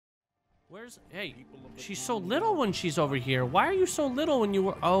Where's... Hey, she's so little when she's over here. Why are you so little when you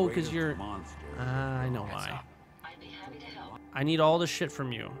were... Oh, because you're... I know why. I need all the shit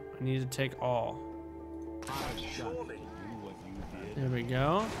from you. I need to take all. There we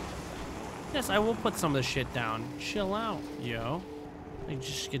go. Yes, I will put some of the shit down. Chill out, yo. It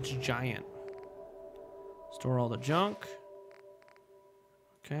just gets giant. Store all the junk.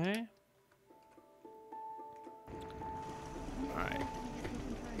 Okay. Alright.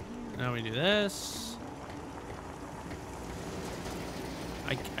 Now we do this.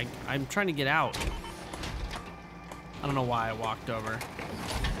 I'm trying to get out. I don't know why I walked over.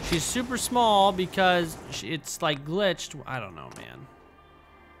 She's super small because it's like glitched. I don't know, man.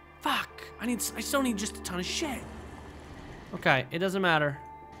 Fuck. I still need just a ton of shit. Okay, it doesn't matter.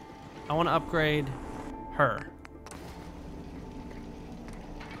 I want to upgrade her.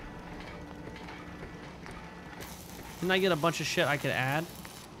 Didn't I get a bunch of shit I could add?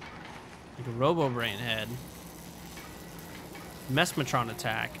 Like a Robo-Brain head. Automatron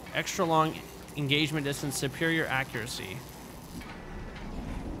attack. Extra long engagement distance, superior accuracy.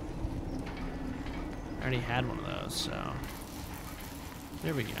 I already had one of those, so...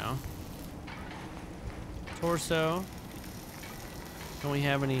 There we go. Torso. Don't we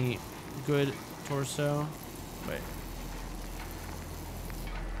have any good torso? Wait.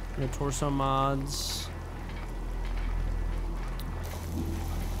 No torso mods.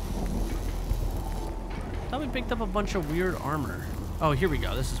 I thought we picked up a bunch of weird armor. Oh, here we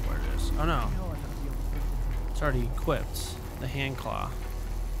go. This is where it is. Oh no. It's already equipped. The hand claw.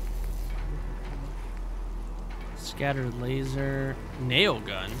 Scattered laser. Nail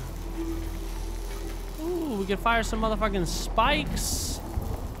gun. Ooh, we can fire some motherfucking spikes.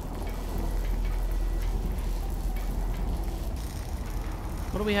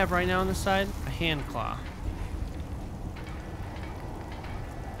 What do we have right now on this side? A hand claw.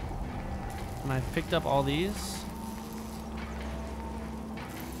 And I've picked up all these.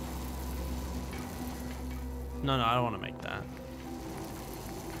 No, I don't want to make that.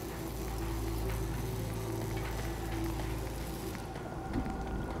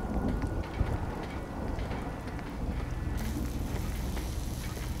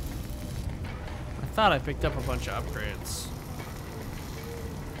 I thought I picked up a bunch of upgrades.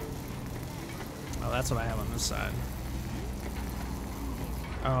 Oh, that's what I have on this side.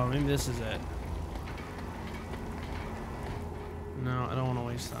 Oh, maybe this is it. No, I don't want to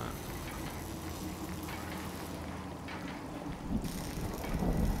waste that.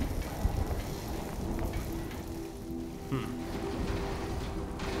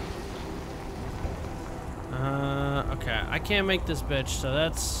 Okay, I can't make this bitch, so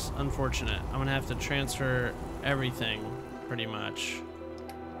that's unfortunate. I'm gonna have to transfer everything, pretty much.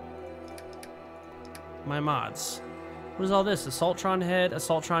 My mods. What is all this? Assaultron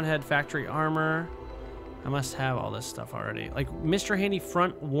head, factory armor. I must have all this stuff already. Like Mr. Handy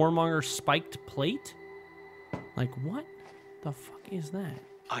front warmonger spiked plate? Like what the fuck is that?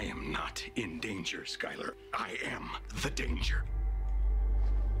 I am not in danger, Skylar. I am the danger.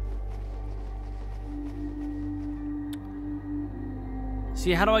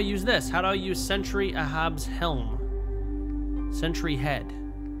 See, how do I use this? How do I use Sentry Ahab's helm? Sentry head.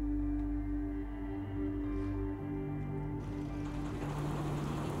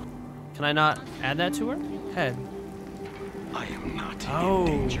 Can I not add that to her? Head. I am not in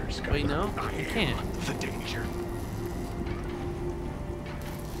danger, Skylar. Wait, no? You can't. The danger.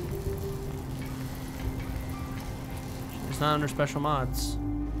 It's not under special mods.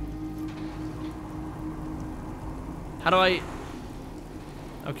 How do I...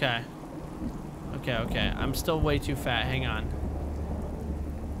 Okay. Okay. I'm still way too fat. Hang on.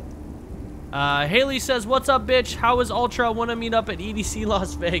 Haley says, "What's up, bitch? How is Ultra? Want to meet up at EDC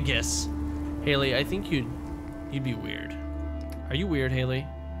Las Vegas?" Haley, I think you'd be weird. Are you weird, Haley?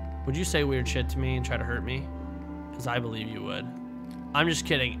 Would you say weird shit to me and try to hurt me? Because I believe you would. I'm just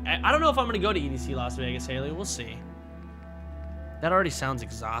kidding. I don't know if I'm going to go to EDC Las Vegas, Haley. We'll see. That already sounds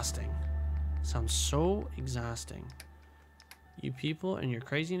exhausting. Sounds so exhausting. You people and your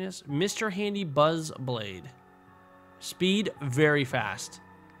craziness. Mr. Handy Buzz Blade. Speed very fast.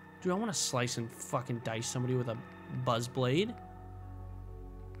 Dude, I want to slice and fucking dice somebody with a buzz blade.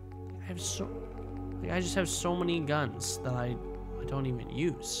 I just have so many guns that I don't even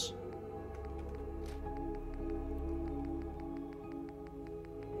use.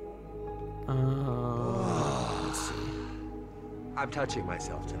 Let's see. I'm touching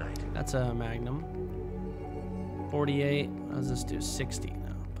myself tonight. That's a Magnum. 48. What does this do? 60.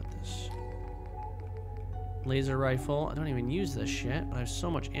 No, put this. Laser rifle. I don't even use this shit, but I have so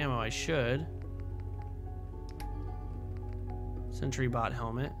much ammo I should. Sentry bot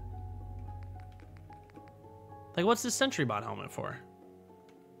helmet. Like, what's this sentry bot helmet for?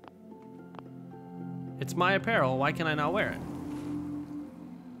 It's my apparel. Why can I not wear it?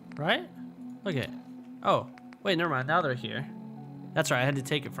 Right? Look at it. Oh, wait, never mind. Now they're here. That's right. I had to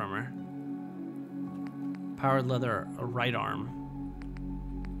take it from her. Powered leather, a right arm.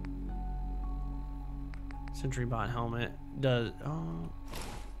 Sentry bot helmet does. Oh,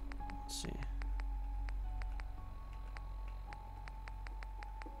 let's see.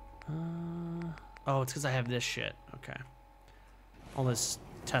 Oh, it's because I have this shit. Okay. All this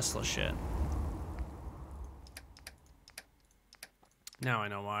Tesla shit. Now I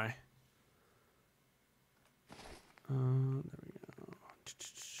know why.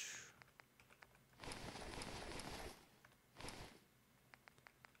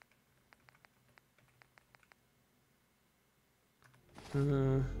 There we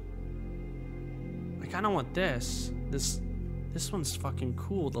go. I kind of want this. This one's fucking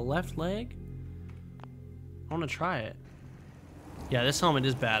cool. The left leg. I want to try it. Yeah, this helmet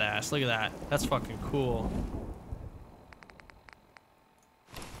is badass. Look at that. That's fucking cool.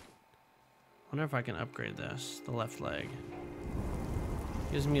 Wonder if I can upgrade this. The left leg.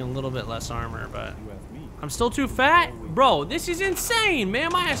 Gives me a little bit less armor, but I'm still too fat? Bro, this is insane,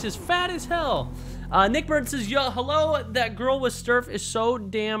 man. My ass is fat as hell. Nick Bird says, yo, hello, that girl with Sturf is so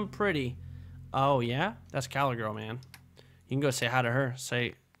damn pretty. Oh, yeah? That's Cali girl, man. You can go say hi to her.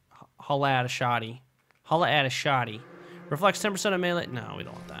 Say, holla at a shoddy. Holla at a shoddy. Reflects 10% of melee. No, we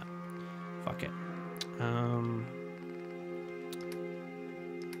don't want that. Fuck it.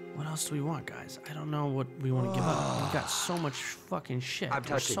 What else do we want, guys? I don't know what we want to give up. We've got so much fucking shit. I'm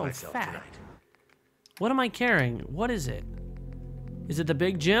touching myself tonight. What am I carrying? What is it? Is it the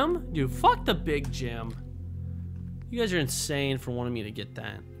big gym? Dude, fuck the big gym. You guys are insane for wanting me to get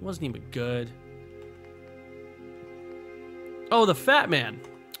that. It wasn't even good. Oh, the fat man.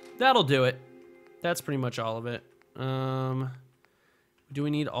 That'll do it. That's pretty much all of it. Do we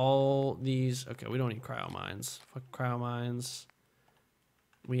need all these? Okay, we don't need cryo mines. Fuck cryo mines.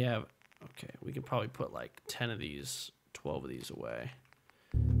 We have, okay, we could probably put like 10 of these, 12 of these away.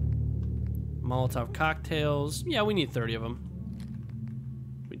 Molotov cocktails. Yeah, we need 30 of them.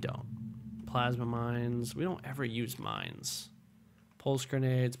 We don't. Plasma mines. We don't ever use mines. Pulse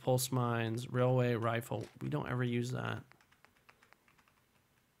grenades, pulse mines, railway rifle. We don't ever use that.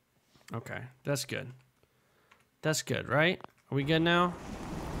 Okay, that's good. That's good, right? Are we good now?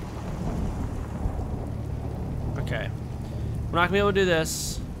 Okay. We're not gonna be able to do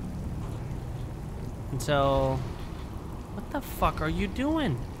this until... What the fuck are you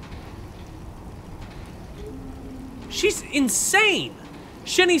doing? She's insane!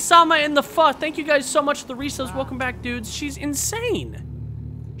 Shinny Sama in the fuck. Thank you guys so much for the resubs. Welcome back, dudes. She's insane.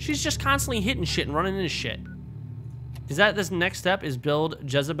 She's just constantly hitting shit and running into shit. Is that this next step is build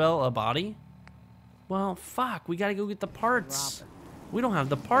Jezebel a body? Well, fuck. We gotta go get the parts. We don't have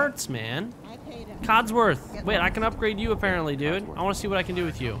the parts, man. CODSWORTH. Wait, I can upgrade you apparently, dude. I want to see what I can do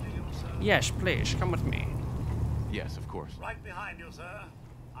with you. Yes, please. Come with me. Yes, of course. Right behind you, sir.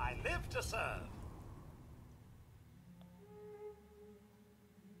 I live to serve.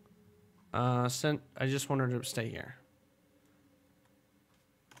 I just wanted to stay here.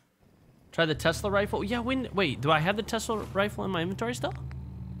 Try the Tesla rifle. Yeah, wait, do I have the Tesla rifle in my inventory still?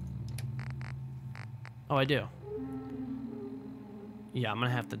 Oh, I do. Yeah, I'm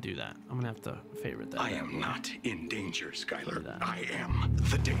gonna have to do that. I'm gonna have to favorite that. I am not in danger, Skylar. I am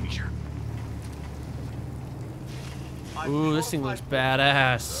the danger. Ooh, this thing looks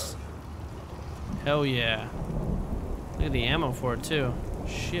badass. Hell yeah. Look at the ammo for it too.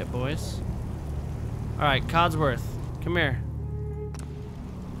 Shit, boys. Alright, CODSWORTH. Come here.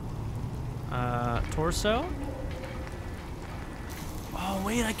 Torso? Oh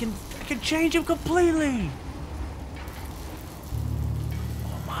wait, I can change him completely!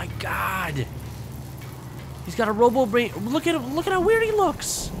 Oh my god! He's got a robo brain. Look at him, look at how weird he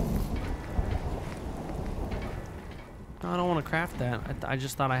looks! No, I don't want to craft that. I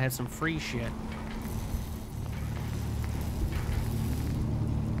just thought I had some free shit.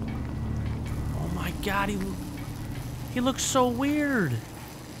 Oh my god, he looks so weird.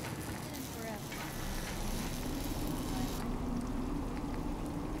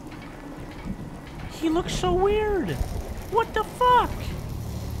 He looks so weird. What the fuck?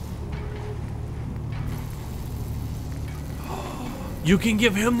 You can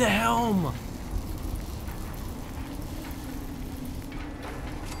give him the helm.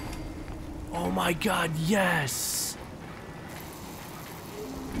 Oh my god, yes.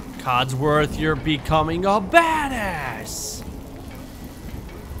 CODSWORTH, you're becoming a badass.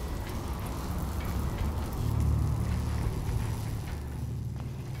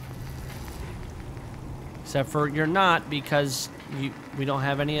 Except for you're not, because we don't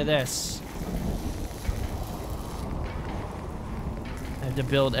have any of this. I have to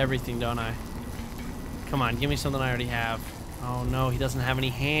build everything, don't I? Come on, give me something I already have. Oh no, he doesn't have any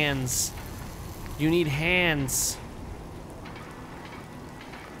hands. You need hands.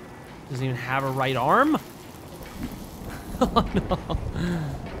 Doesn't even have a right arm? Oh no.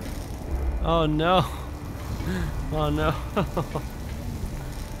 Oh no. Oh no.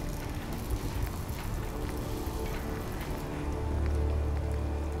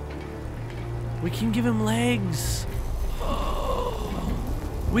 We can give him legs.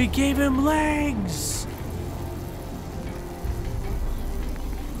 We gave him legs.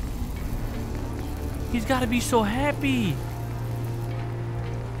 He's got to be so happy.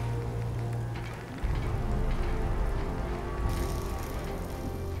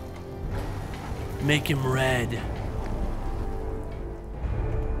 Make him red.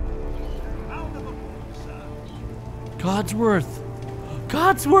 Round of applause, sir. Codsworth.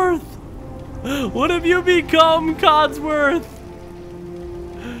 Codsworth. What have you become, Codsworth?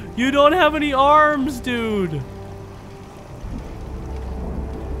 You don't have any arms, dude.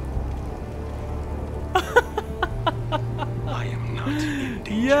 I am not in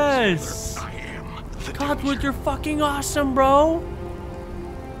danger, Yes. Skylar. I am the Codsworth, danger. you're fucking awesome, bro.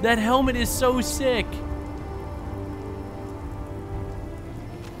 That helmet is so sick.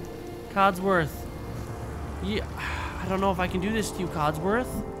 Codsworth. Yeah, I don't know if I can do this to you,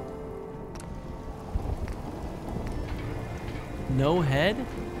 Codsworth. No head?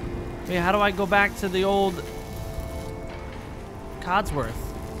 Wait, how do I go back to the old Codsworth?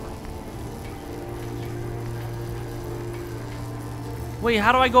 Wait,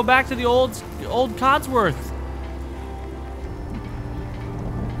 how do I go back to the old Codsworth?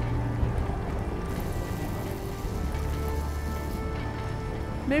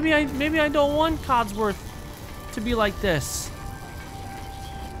 Maybe I don't want Codsworth to be like this.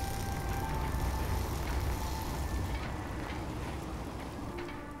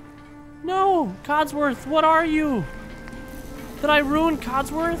 No, Codsworth, what are you? Did I ruin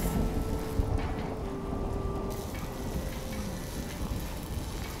Codsworth?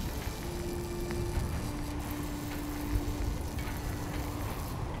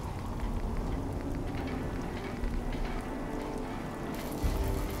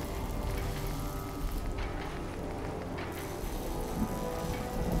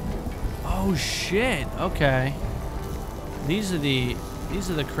 Oh shit, okay. These are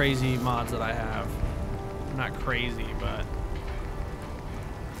the crazy mods that I have. Not crazy, but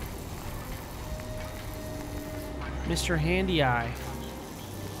Mr. Handy Eye.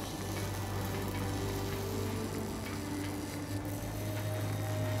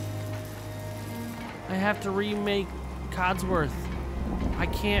 I have to remake Codsworth. I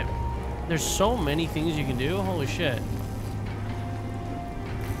can't. There's so many things you can do. Holy shit.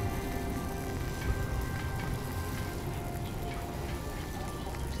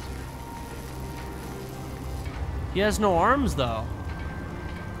 He has no arms, though.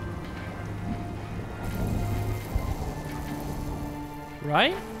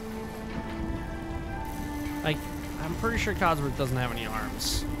 Right? Like, I'm pretty sure Codsworth doesn't have any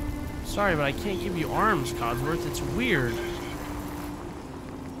arms. Sorry, but I can't give you arms, Codsworth. It's weird.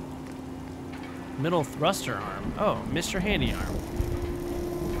 Middle thruster arm. Oh, Mr. Handy arm.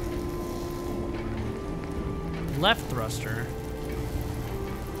 Left thruster.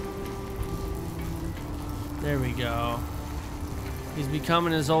 There we go. He's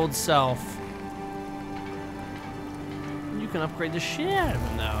becoming his old self. You can upgrade the shit out of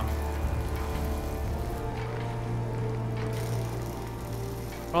him, though.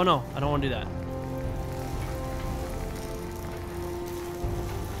 Oh no, I don't want to do that.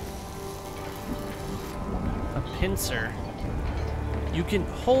 A pincer. You can,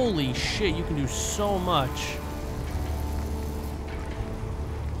 holy shit, you can do so much.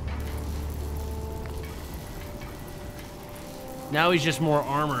 Now he's just more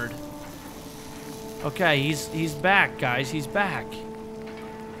armored. Okay, he's back, guys. He's back.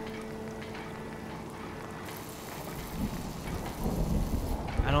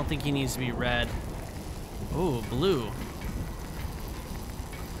 I don't think he needs to be red. Ooh, blue.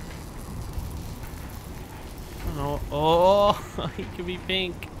 I don't know. Oh, he could be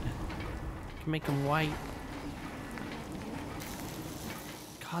pink. Can make him white.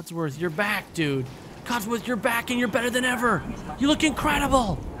 Codsworth, you're back, dude. Codsworth, you're back and you're better than ever. You look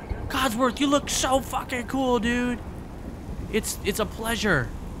incredible. Codsworth, you look so fucking cool, dude. It's a pleasure.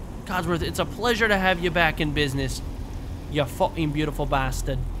 Codsworth, it's a pleasure to have you back in business. You fucking beautiful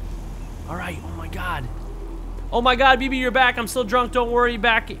bastard. All right, oh my God. Oh my God, BB, you're back. I'm still drunk. Don't worry.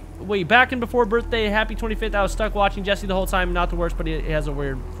 Back in before birthday. Happy 25th. I was stuck watching Jesse the whole time. Not the worst, but he has a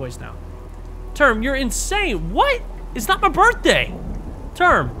weird voice now. Term, you're insane. What? It's not my birthday.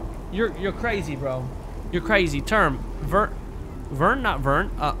 Term, you're crazy, bro. You're crazy. Term, Vern, not Vern.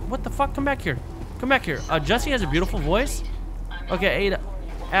 What the fuck? Come back here. Come back here. Jesse has a beautiful voice. Okay,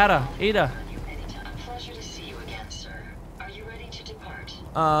 Ada.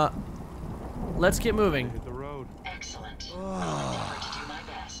 Let's get moving. Hit the road. Excellent. I'll endeavor to do my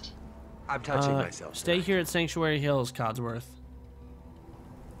best. I'm touching myself. Stay here at Sanctuary Hills, CODSWORTH.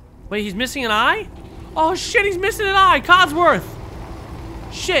 Wait, he's missing an eye? Oh shit, he's missing an eye, CODSWORTH.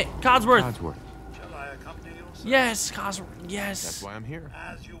 Shit, CODSWORTH. CODSWORTH. Shall I accompany you, sir? Yes, CODSWORTH. Yes. That's why I'm here.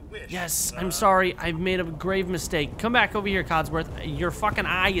 As you wish. Yes, sir. I'm sorry. I've made a grave mistake. Come back over here, CODSWORTH. Your fucking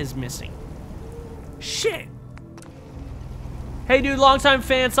eye is missing. Shit. Hey, dude, longtime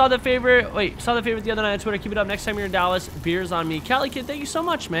fan. Saw the favorite the other night on Twitter. Keep it up. Next time you're in Dallas, beers on me. Cali Kid, thank you so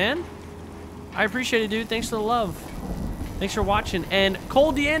much, man. I appreciate it, dude. Thanks for the love. Thanks for watching. And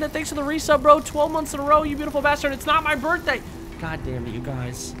Cole Deanna, thanks for the resub, bro. 12 months in a row, you beautiful bastard. It's not my birthday. God damn it, you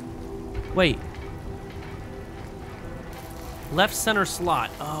guys. Wait. Left center slot.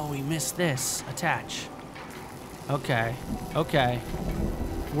 Oh, we missed this. Attach. Okay. Okay.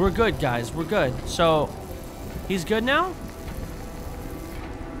 We're good, guys. We're good. So, he's good now?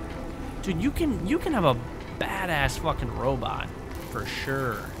 Dude, you can have a badass fucking robot. For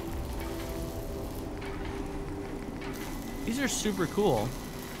sure. These are super cool.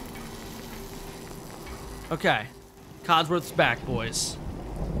 Okay. CODSWORTH's back, boys.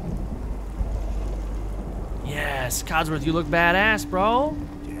 Yes, CODSWORTH, you look badass, bro.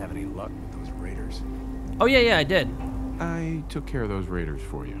 Do you have any luck with those raiders? Oh, yeah, I did. I took care of those raiders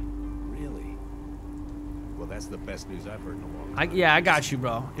for you. Really? Well, that's the best news I've heard in a long time. Yeah, I got you,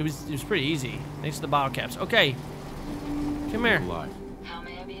 bro. It was pretty easy. Thanks to the bottle caps. Okay. Come here. Alive. How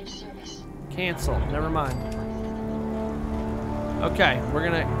may I be of service? Cancel. Never mind. Okay, we're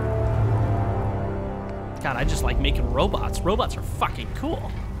gonna... God, I just like making robots. Robots are fucking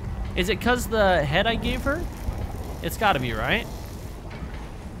cool. Is it because the head I gave her? It's gotta be, right?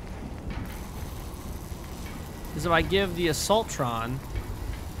 Because if I give the Assaultron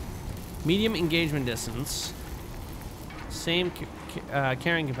medium engagement distance, same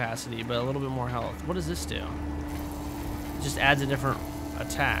carrying capacity, but a little bit more health. What does this do? It just adds a different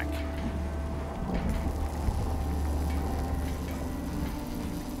attack.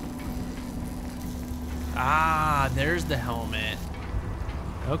 Ah, there's the helmet.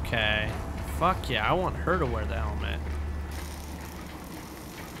 Okay. Fuck yeah, I want her to wear the helmet.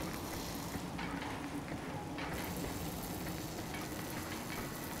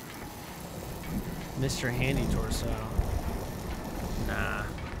 Mr. Handy Torso. Nah.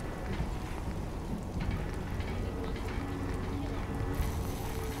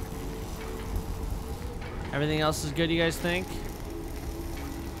 Everything else is good, you guys think?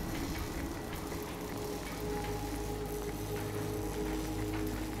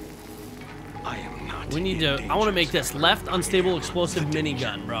 I am not. We need to, I want to make this left unstable explosive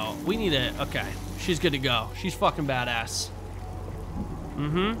minigun, bro. We need it. Okay. She's good to go. She's fucking badass.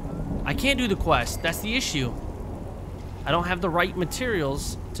 I can't do the quest. That's the issue. I don't have the right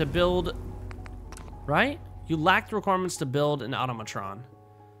materials to build, right? You lack the requirements to build an Automatron.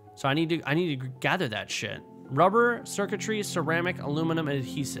 So I need to gather that shit. Rubber, circuitry, ceramic, aluminum, and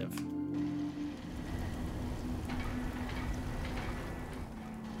adhesive.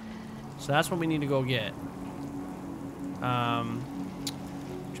 So that's what we need to go get.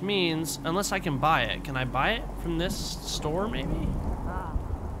 Which means, unless I can buy it. Can I buy it from this store, maybe?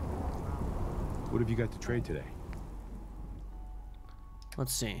 What have you got to trade today?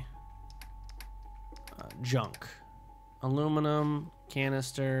 Let's see. Junk. Aluminum,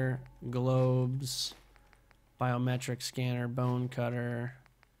 canister, globes, biometric scanner, bone cutter,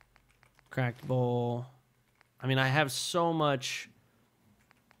 cracked bowl. I mean, I have so much...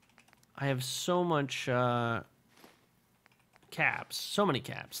 caps, so many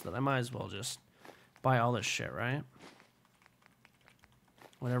caps that I might as well just buy all this shit, right?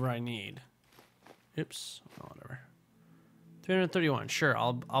 Whatever I need. Oops, oh, whatever. 331, sure,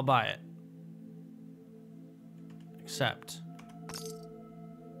 I'll buy it. Accept.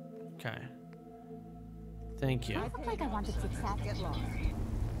 Okay. Thank you. I look like I wanted success.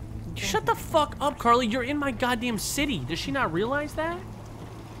 Shut the fuck up, Carly. You're in my goddamn city. Does she not realize that?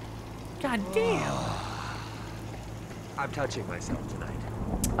 God damn. I'm touching myself tonight.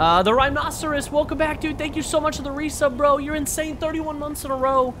 The Rhinoceros, welcome back, dude. Thank you so much for the resub, bro. You're insane. 31 months in a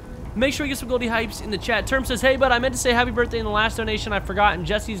row. Make sure you get some Goldie hypes in the chat. Term says, hey, bud, I meant to say happy birthday in the last donation. I forgot, and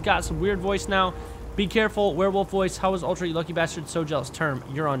Jesse's got some weird voice now. Be careful, werewolf voice. How was Ultra, you lucky bastard? So jealous. Term,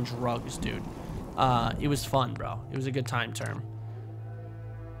 you're on drugs, dude. It was fun, bro. It was a good time, Term.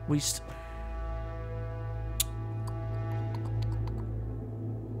 What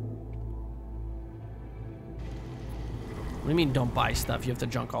do you mean don't buy stuff? You have to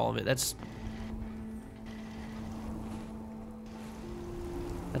junk all of it. That's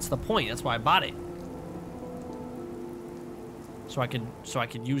the point. That's why I bought it. So I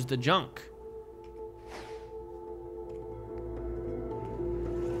could use the junk.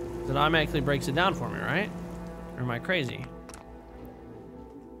 It automatically breaks it down for me, right? Or am I crazy?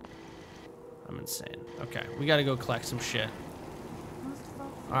 I'm insane. Okay, we gotta go collect some shit.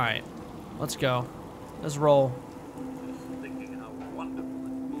 Alright, let's go. Let's roll.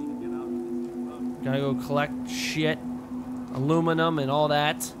 Gotta go collect shit. Aluminum and all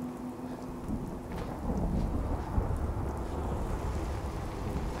that.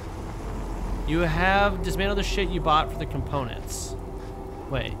 You have dismantled the shit you bought for the components.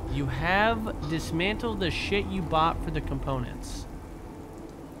 Wait, you have dismantled the shit you bought for the components.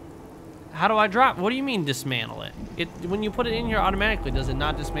 How do I drop? What do you mean dismantle it? When you put it in here automatically, does it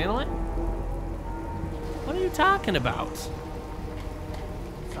not dismantle it? What are you talking about? Sorry,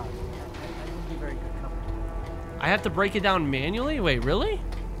 I wouldn't be very good company. I have to break it down manually? Wait, really?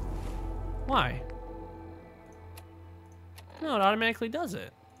 Why? No, it automatically does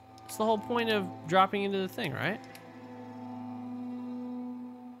it. It's the whole point of dropping into the thing, right?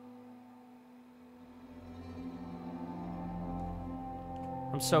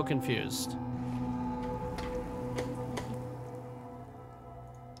 I'm so confused.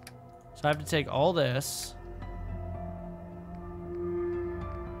 So I have to take all this.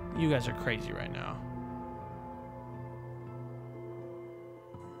 You guys are crazy right now.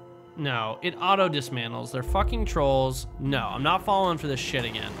 No, it auto dismantles. They're fucking trolls. No, I'm not falling for this shit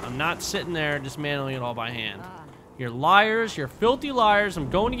again. I'm not sitting there dismantling it all by hand. You're liars. You're filthy liars. I'm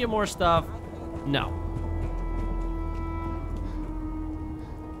going to get more stuff. No.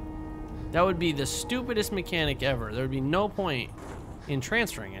 That would be the stupidest mechanic ever. There would be no point in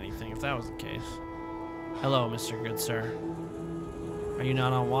transferring anything if that was the case. Hello, Mr. Good Sir. Are you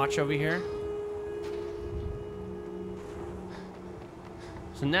not on watch over here?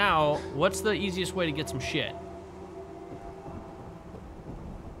 So now, what's the easiest way to get some shit?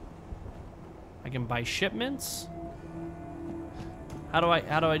 I can buy shipments? How do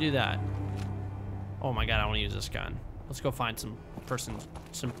I do that? Oh my god, I want to use this gun. Let's go find some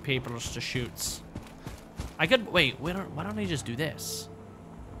papers to shoot. I could wait. Why don't I just do this?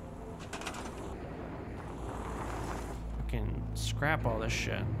 I can scrap all this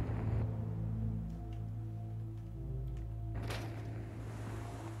shit.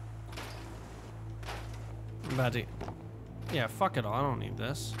 I'm about to. Yeah, fuck it all. I don't need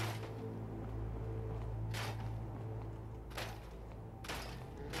this.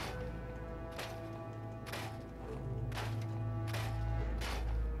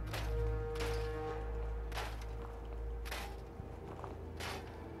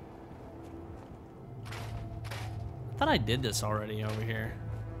 I thought I did this already over here.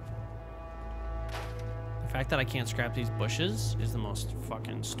 The fact that I can't scrap these bushes is the most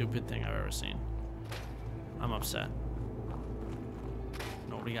fucking stupid thing I've ever seen. I'm upset.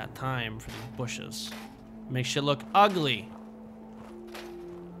 Nobody got time for these bushes. Make shit look ugly.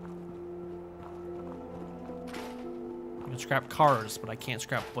 I can scrap cars, but I can't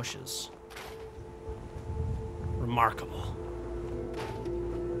scrap bushes. Remarkable.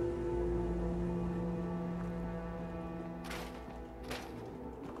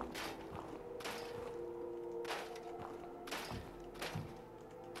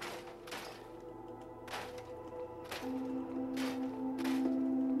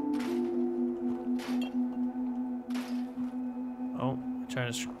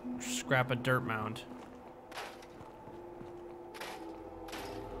 Trying to scrap a dirt mound.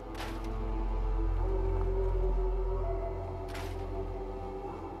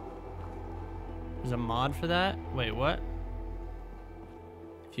 There's a mod for that? Wait, what?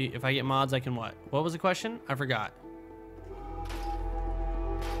 If I get mods, I can what? What was the question? I forgot.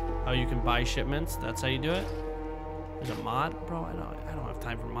 Oh, you can buy shipments? That's how you do it? There's a mod? Bro, I don't have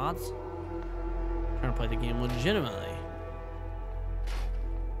time for mods. I'm trying to play the game legitimately.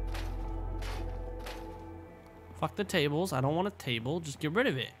 Fuck the tables. I don't want a table. Just get rid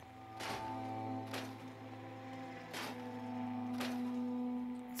of it.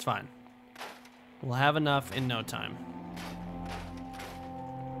 It's fine. We'll have enough in no time.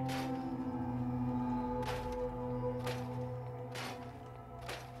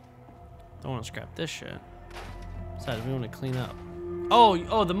 Don't want to scrap this shit. Besides, we want to clean up.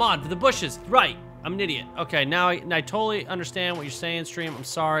 Oh, the mod for the bushes. Right. I'm an idiot. Okay, now I totally understand what you're saying, stream. I'm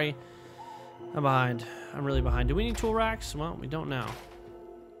sorry. I'm behind. I'm really behind. Do we need tool racks? Well, we don't now.